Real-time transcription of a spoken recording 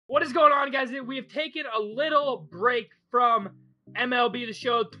What is going on, guys? We have taken a little break from MLB The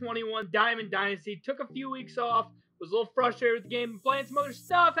Show 21 Diamond Dynasty. Took a few weeks off. Was a little frustrated with the game. Playing some other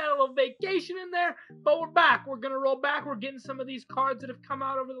stuff. Had a little vacation in there. But we're back. We're going to roll back. We're getting some of these cards that have come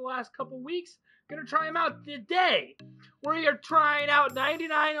out over the last couple weeks. Going to try them out today. We are trying out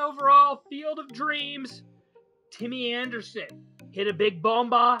 99 overall Field of Dreams. Timmy Anderson hit a big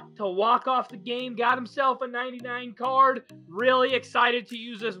bomba to walk off the game. Got himself a 99 card. Really excited to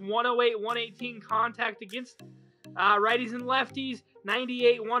use this 108, 118 contact against righties and lefties.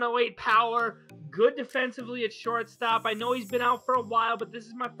 98, 108 power. Good defensively at shortstop. I know he's been out for a while, but this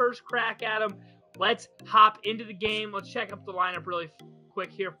is my first crack at him. Let's hop into the game. Let's check up the lineup really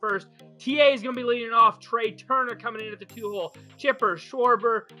quick here first. TA is going to be leading off. Trey Turner coming in at the 2-hole. Chipper,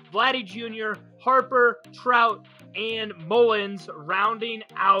 Schwarber, Vladdy Jr., Harper, Trout, and Mullins rounding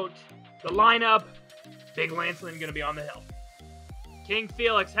out the lineup. Big Lance Lynn going to be on the hill. King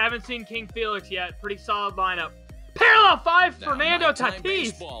Felix. Haven't seen King Felix yet. Pretty solid lineup. Parallel 5, now, Fernando Tatis.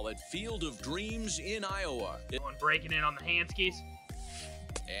 Baseball at Field of Dreams in Iowa. One breaking in on the handskis.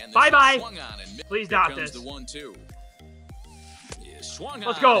 Bye-bye. Please dot this. The 1-2.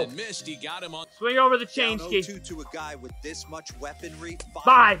 Let's go. Missed. He got him on. Swing over the chain ski. To a guy with this much weaponry.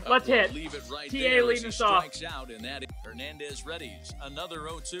 Bye. Let's hit. Leave it right TA leading us off. Out, and that Hernandez readies another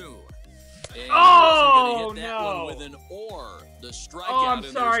 0-2. And oh hit that no! One with an or the strikeout. Oh, I'm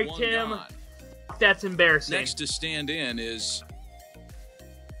sorry, Tim. Gone. That's embarrassing. Next to stand in is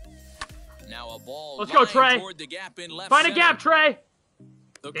now a ball. Let's go, Trey. Toward the gap in left Find center. a gap, Trey.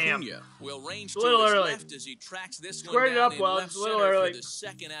 Damn. Will range a little to his early. left as he tracks this Squared one down it up well. in It's left a little center early. For the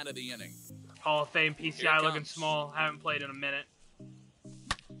second out of the inning. Hall of Fame PCI looking small. Haven't played in a minute.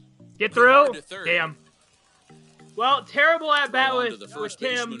 Get through. Damn. Well, terrible at bat with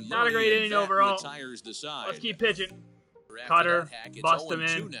Tim. Not a great inning overall. Let's keep pitching. Cutter. Bust him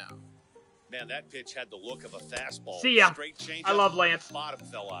in. Man, that pitch had the look of a fastball. See ya. Straight I love Lance. Bottom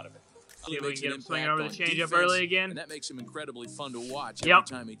fell out of it. See if we can get him swinging over the changeup early again. And that makes him incredibly fun to watch every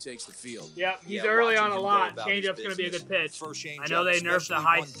time he takes the field. Yep, he's early on a lot. Changeup's going to be a good pitch. I know they nerfed the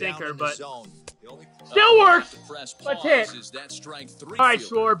high sinker, but still works. Let's hit. All right,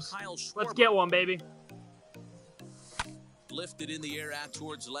 Schwarbs. Let's get one, baby. Lifted in the air out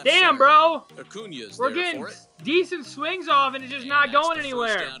towards left. Damn, bro. We're getting decent swings off, and it's just not going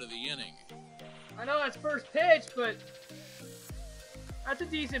anywhere. I know that's first pitch, but that's a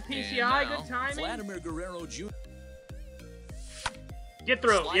decent PCI. Good timing. Vladimir Guerrero Jr. Get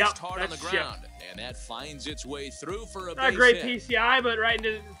through. Yep, hard on the ground, and that finds its way through for a not a great PCI, but right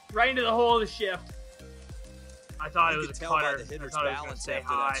into the hole of the shift. I thought it was a cutter. I thought it was going to stay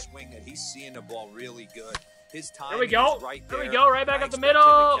high. He's seeing the ball really good. His time there we go. Right there we go. Right back up the middle.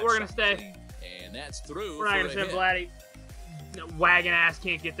 We're going to stay. And that's through. We're not going to send Vladdy. No, wagon ass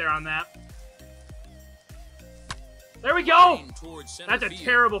can't get there on that. There we go. That's a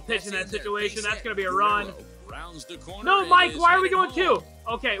terrible pitch in that situation. That's going to be a run. No, Mike, why are we going 2?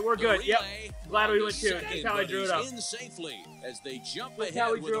 Okay, we're good. Yep. Glad we went 2. That's how I drew it up. As they jump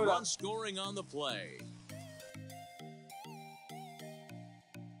ahead with a run scoring on the play.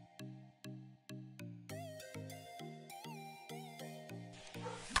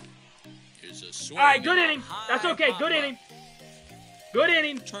 All right, good inning. That's okay. Good inning. Good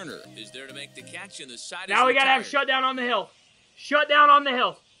inning. Turner is there to make the catch in the side. Now we got to have shutdown on the hill. Shutdown on the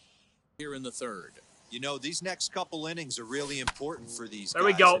hill. Here in the third. You know, these next couple innings are really important for these guys.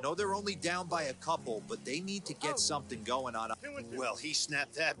 There we go. I know they're only down by a couple, but they need to get something going on. Well, he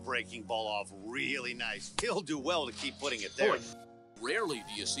snapped that breaking ball off really nice. He'll do well to keep putting it there. Rarely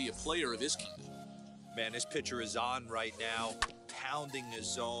do you see a player of his kind. Man, this pitcher is on right now, pounding his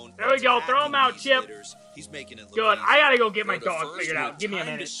zone. There we go. Throw him out, Chip. He's making it look good. easy. I got to go get my dog figured out. Give me a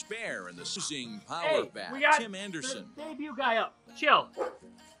minute. Spare in the hey, we got Tim Anderson. The debut guy up. Chill.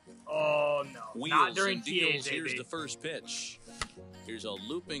 Oh, no. Wheels not during and deals. TA's Here's AB. the first pitch. Here's a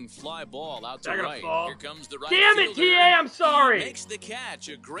looping fly ball out to They're right. Fall. Here comes the right Damn it, fielder. TA, I'm sorry. He makes the catch.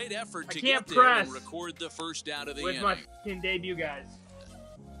 A great effort to get there and record the first out of the inning. With my debut guys.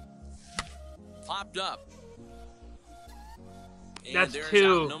 Popped up. And that's there's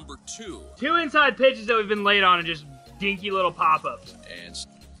 2. Number 2. 2 inside pitches that we've been late on and just dinky little pop-ups. And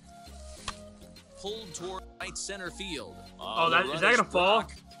pulled toward right center field. Oh, is that going to fall?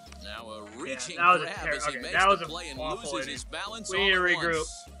 Now a reaching grab as he makes the play and loses his balance. We need to regroup.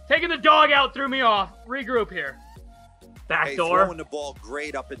 Taking the dog out threw me off. Regroup here. Back door. Throwing the ball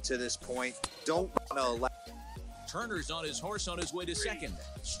great up until this point. Don't want to allow. Turner's on his horse on his way to second.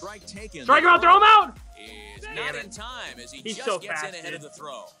 Strike taken. Strike him out, throw him out! Is not in time as he just so gets fast, in ahead of the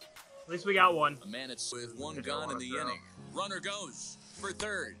throw. At least we got one. A man with one gun in the inning. Runner goes. for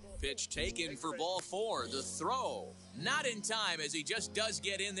third. Pitch taken for ball 4. The throw. Not in time as he just does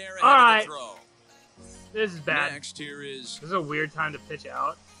get in there ahead of the throw. This is bad. Next here is... This is a weird time to pitch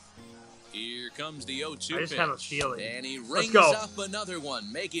out. Here comes the 0-2 pitch. I just have a feeling. And he rings up another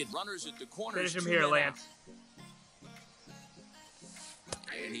one. Make it runners at the corners. Finish him here, Lance.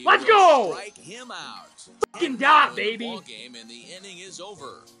 Let's go! Strike him out. Fucking dot, baby. Ball game and the inning is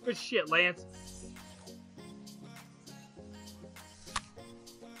over. Good shit, Lance.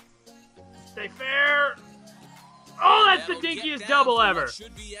 Stay fair. Oh, that's the dinkiest double ever.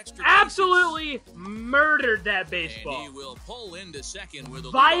 Absolutely murdered that baseball. And he will pull into second with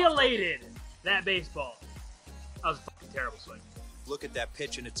a violated that baseball. That was a fucking terrible swing. Look at that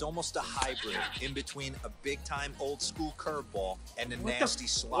pitch, and it's almost a hybrid in between a big-time old-school curveball and a nasty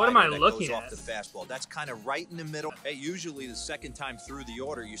slider that goes off the fastball. That's kind of right in the middle. Hey, usually the second time through the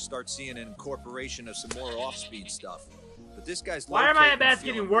order, you start seeing an incorporation of some more off-speed stuff. But this guy's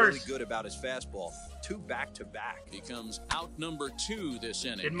getting worse? Really good about his fastball. 2 back-to-back. He comes out number 2 this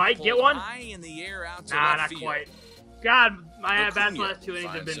inning. Did Mike get one? High in the air out to nah, left not field. quite. God, my at-bats last 2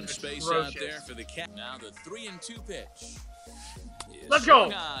 innings have been some space atrocious. out there for the cat. Now the 3-2 pitch. Let's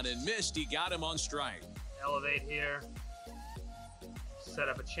go. On and missed. He got him on strike. Elevate here. Set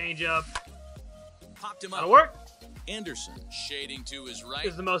up a changeup. Popped him up. That'll work. Anderson shading to his right.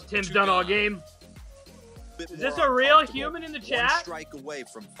 This is the most Tim's done all game. Is this a real human in the chat? 1 strike away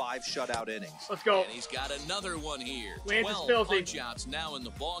from 5 shutout innings. Let's go. And he's got another one here. Lance is 12 filthy. punch-outs now in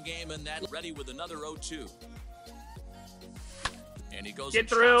the ball game, and that ready with another 0-2. And he goes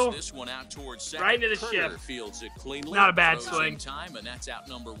through. This one out towards second. Right into the ship. Fields it cleanly. Not a bad Throws swing. in time, and that's out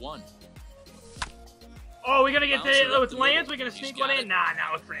number 1. Oh, we're gonna get to with Lance. We're gonna sneak one in. Nah,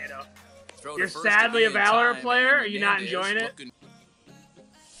 not with Fernando. You're sadly a Valor player. Are you not enjoying it?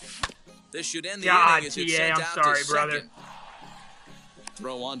 This should end the God, inning as it's TA, sent I'm out sorry, to brother. second.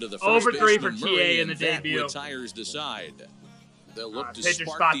 Throw onto the first Over 3 for baseman, TA Murray, in the and that debut. retires the side. They'll look to pitcher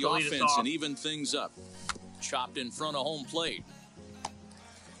spark spot the to lead us offense off. and even things up. Chopped in front of home plate.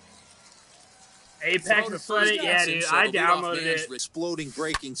 Apex and Sled it, yeah, dude. I downloaded it. Exploding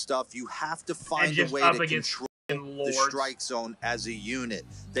breaking stuff. You have to find a way to control the strike zone as a unit.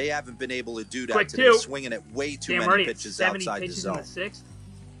 They haven't been able to do that today, swinging at way too many pitches outside the zone. In the 6th.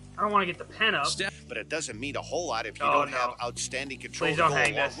 I don't want to get the pen up. But it doesn't mean a whole lot if you don't have outstanding control. Please don't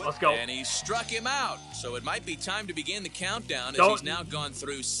hang this. Let's go. And he struck him out. So it might be time to begin the countdown as he's now gone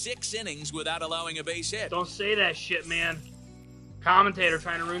through 6 innings without allowing a base hit. Don't say that shit, man. Commentator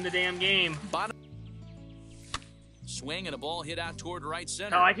trying to ruin the damn game. Swing and a ball hit out toward right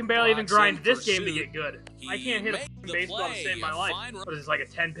center. Hell, I can barely even grind this game to get good. I can't hit a baseball to save my life. What is this, like a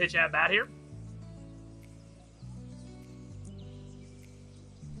 10-pitch at-bat here?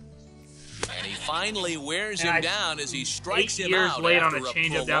 And he finally wears him down as he strikes him 8 years out late after on a a changeup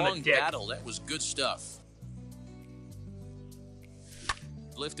down the prolonged dick. battle. That was good stuff.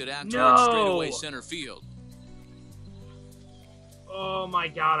 Lifted out towards No! straightaway center field. Oh my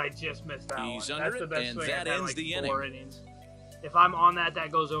god, I just missed that He's one. under That's the it, best and swing that I've had in ends like the 4 innings. If I'm on that,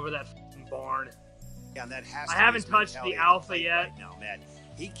 that goes over that f***ing barn. Yeah, and that has I to haven't be touched the alpha yet. Right now, man.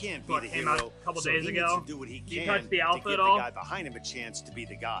 He can't be What, the came hero. out a couple so days he ago? needs to do what he You can touched the to alpha give at the all? guy behind him a chance to be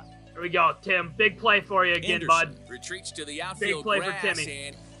the guy. Here we go, Tim. Big play for you again, Anderson bud. retreats to the outfield Big play for grass Timmy.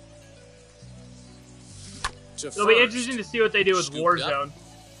 and It'll be interesting to see what they do with Warzone.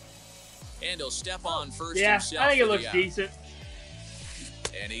 And he'll step on first Yeah, himself. I think it for the looks out. decent.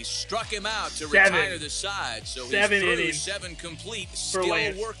 And he struck him out to 7. retire the side. So he's 7 through innings 7 complete. Still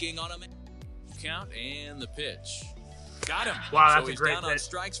Lance. working on a count and the pitch. Got him. Wow, so that's a he's great down on pitch.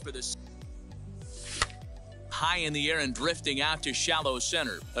 strikes for this. High in the air and drifting out to shallow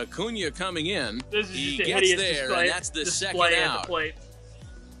center. Acuna coming in. This is He just a gets hideous there, display, and that's the second at out. the plate.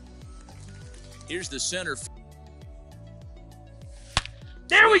 Here's the center.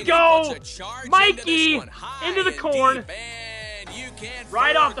 There we go! Mikey into the and corn. Deep, and you can't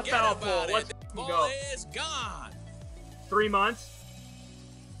Right off the forget foul about pole. it. Let's The go. ball is gone. 3 months.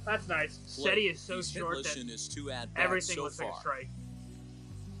 That's nice. Blake, Seti is so he's short hitless that in his 2 at-bats everything so looks like a far. strike.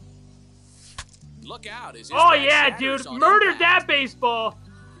 Look out! As his Oh back yeah, shatters dude. on Murdered impact. that baseball.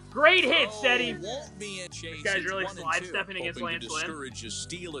 Great hit, Oh, Seti. won't be in chase. This guy's It's really 1 and slide 2. stepping against Hoping Lance to Lynn. discourage a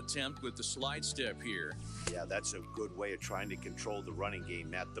steal attempt with the slide step here. Yeah, that's a good way of trying to control the running game,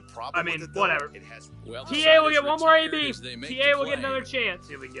 Matt. The problem I mean, with it, though, whatever. it has Well, the TA side will is get one more retired AB. as they make TA the will get play. another chance.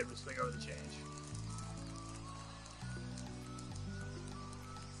 See if we can get him to swing over the change.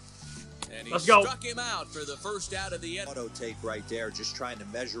 And he Let's go. struck him out for the first out of the end. Auto take right there, just trying to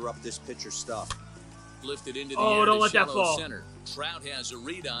measure up this pitcher's stuff. Lifted into the Oh, air don't to let that shallow fall. Center. Trout has a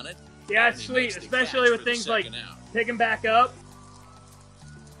read on it. Yeah, and it's he sweet, makes the especially catch with for the things like second out. picking back up.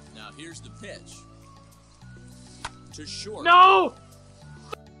 Now here's the pitch. To short. No!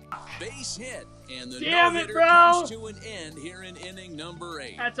 Base hit. And the Damn it, no-hitter bro! comes to an end here in inning number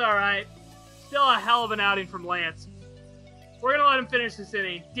 8. That's alright. Still a hell of an outing from Lance. We're going to let him finish this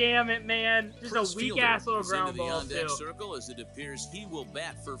inning. Damn it, man. Just a weak-ass little ground ball, too. Circle as it appears he will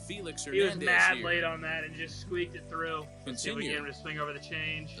bat for Felix He Hernandez was mad here. late on that and just squeaked it through. Let's see if we get him to swing over the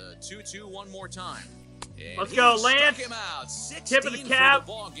change. The 2-2 one more time. And let's go, he Lance. Struck him out. Tip of the cap. The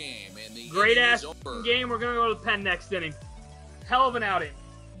ball game, and the great-ass game. We're going to go to the pen next inning. Hell of an outing.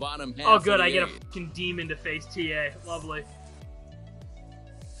 Bottom half oh, good. I get a 8. fucking demon to face TA. Lovely.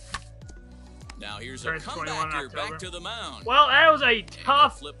 Now here's a comebacker back to the mound. Well, that was a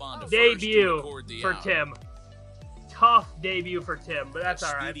tough debut for Tim. Tough debut for Tim, but that's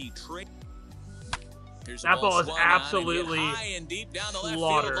all right. That ball is absolutely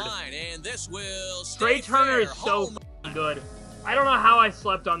slaughtered. Trey Turner is so good. I don't know how I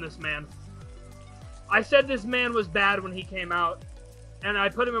slept on this man. I said this man was bad when he came out, and I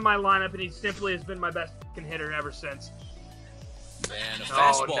put him in my lineup, and he simply has been my best fucking hitter ever since. And a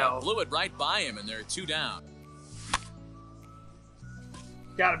fastball blew it right by him, and they're 2 down.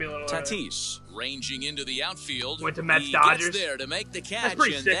 Gotta be a little Tatis ranging into the outfield. Went to Mets Dodgers. Gets there to make the catch, that's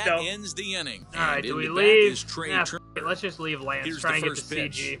pretty and sick, that though. ends the inning. All right, do we leave? Nah, let's just leave Lance. Here's try and get first the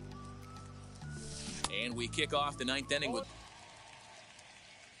CG. And we kick off the 9th inning with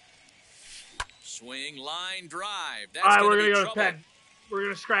swing, line, drive. That's all right, we're gonna go to pen. We're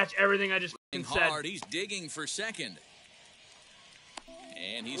gonna scratch everything I just said. He's digging for second.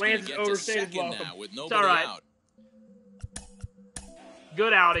 And he's Lance going to get to second welcome. now with nobody out.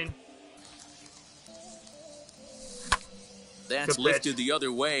 Good outing. That's lifted the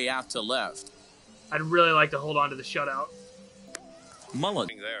other way out to left. I'd really like to hold on to the shutout. Mullen.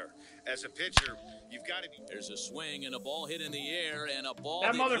 There. As a pitcher, you've got to be. There's a swing and a ball hit in the air and a ball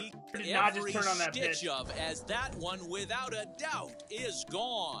that mother he did not just turn on that pitch. Of, as that one, without a doubt, is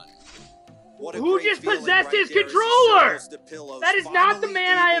gone. Who just possessed his controller? That is not the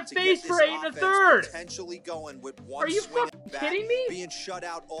man I have faced for 8 1/3. Going with one Are you fucking kidding me? Being shut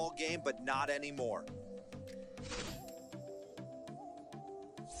out all game, but not anymore.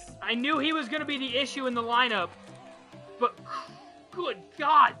 I knew he was going to be the issue in the lineup, but good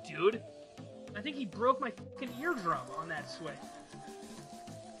God, dude. I think he broke my fucking eardrum on that swing.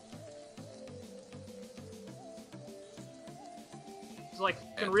 It's like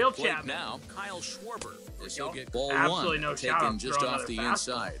real chat. Now, Kyle Schwarber. This will get ball absolutely one, no taken just off the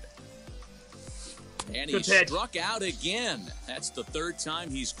inside. And he struck out again. That's the 3rd time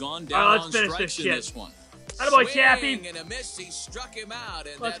he's gone down on strikes in this one. Attaboy, Chappie. And a miss, he struck him out,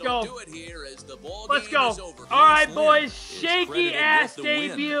 and let's that'll go. Do it here as the ball let's game go. Is over. All right, boys. Shaky ass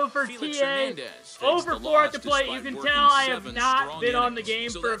debut for TA. Over 4 at the plate. You can tell I have not been on the game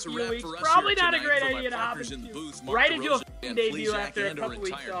for a few weeks. Probably not a great idea to hop right into a debut after a couple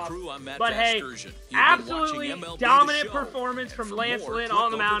weeks off. But hey, absolutely dominant performance from Lance Lynn on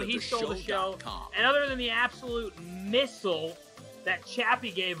the mound. He stole the show. And other than the absolute missile that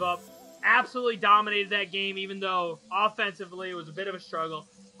Chappie gave up, absolutely dominated that game, even though offensively it was a bit of a struggle.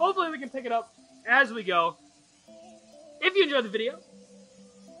 Hopefully we can pick it up as we go. If you enjoyed the video,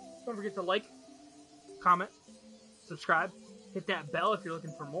 don't forget to like, comment, subscribe, hit that bell if you're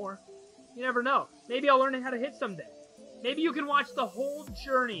looking for more. You never know. Maybe I'll learn how to hit someday. Maybe you can watch the whole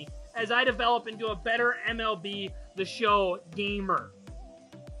journey as I develop into a better MLB The Show gamer.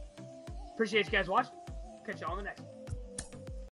 Appreciate you guys watching. Catch you all in the next one.